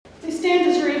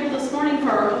stand as you're able this morning for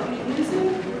our opening music.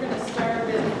 We're going to start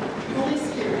with Holy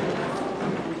Spirit.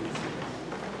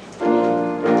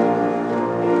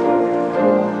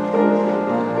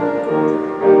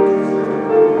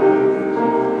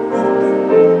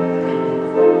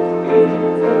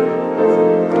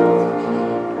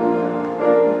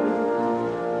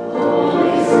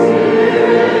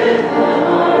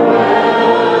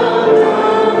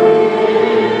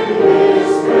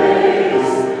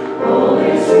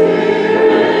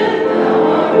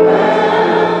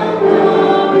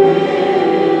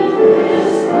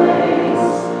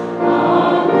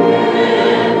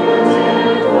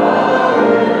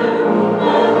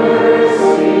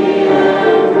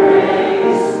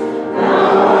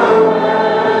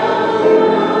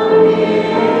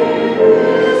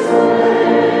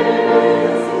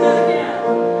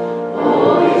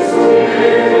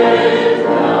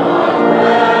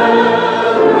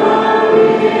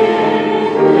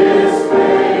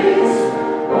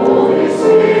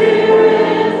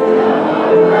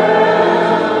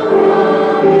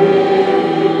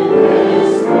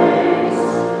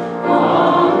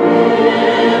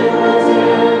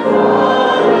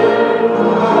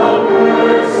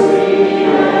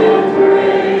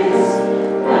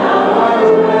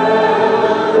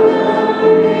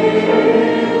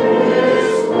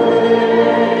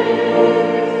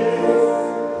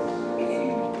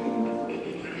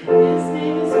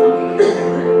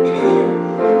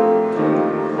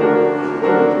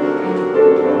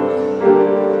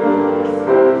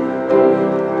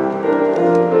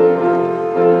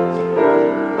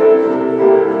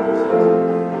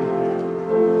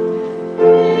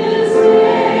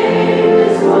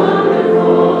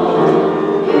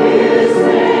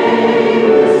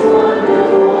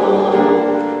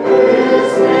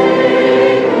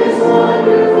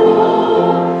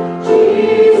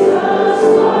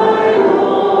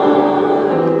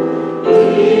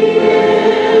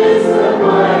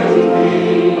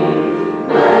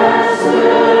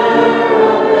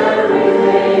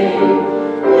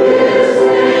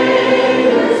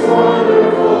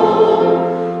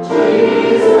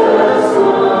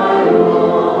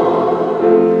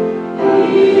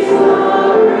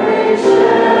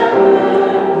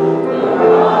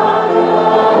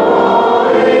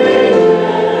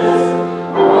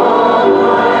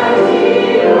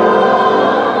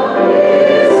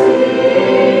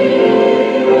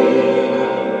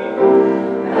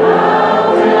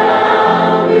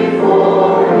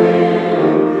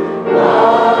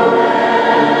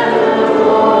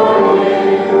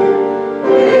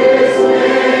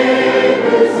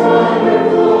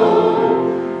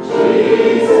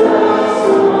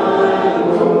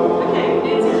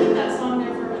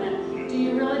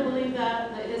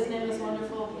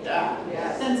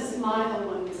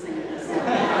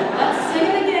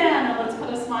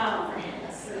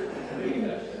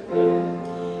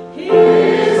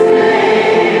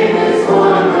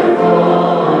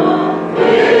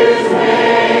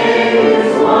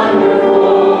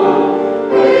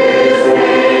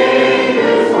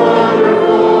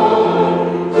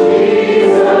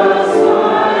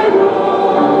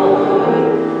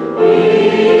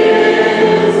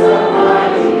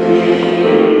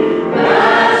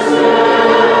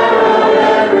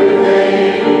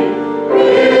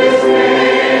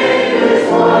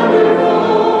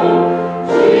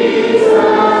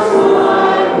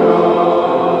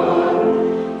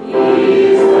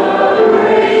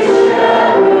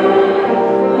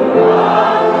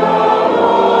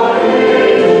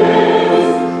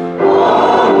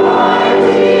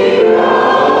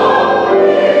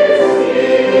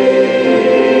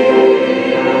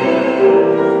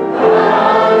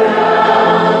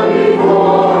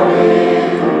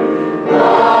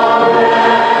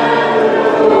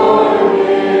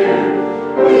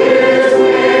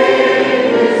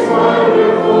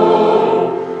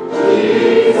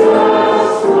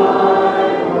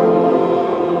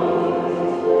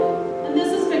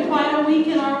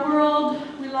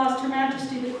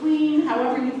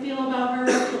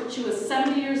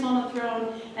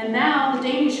 And now the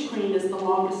Danish queen is the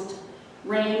longest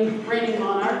reigning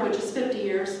monarch, which is 50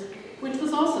 years, which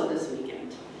was also this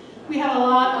weekend. We have a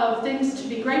lot of things to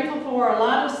be grateful for, a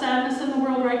lot of sadness in the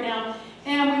world right now,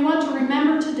 and we want to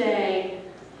remember today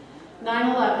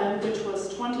 9/11, which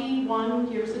was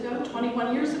 21 years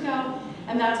ago,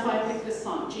 and that's why I picked this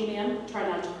song. Jean Ann, try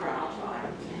not to cry.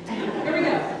 Here we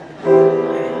go.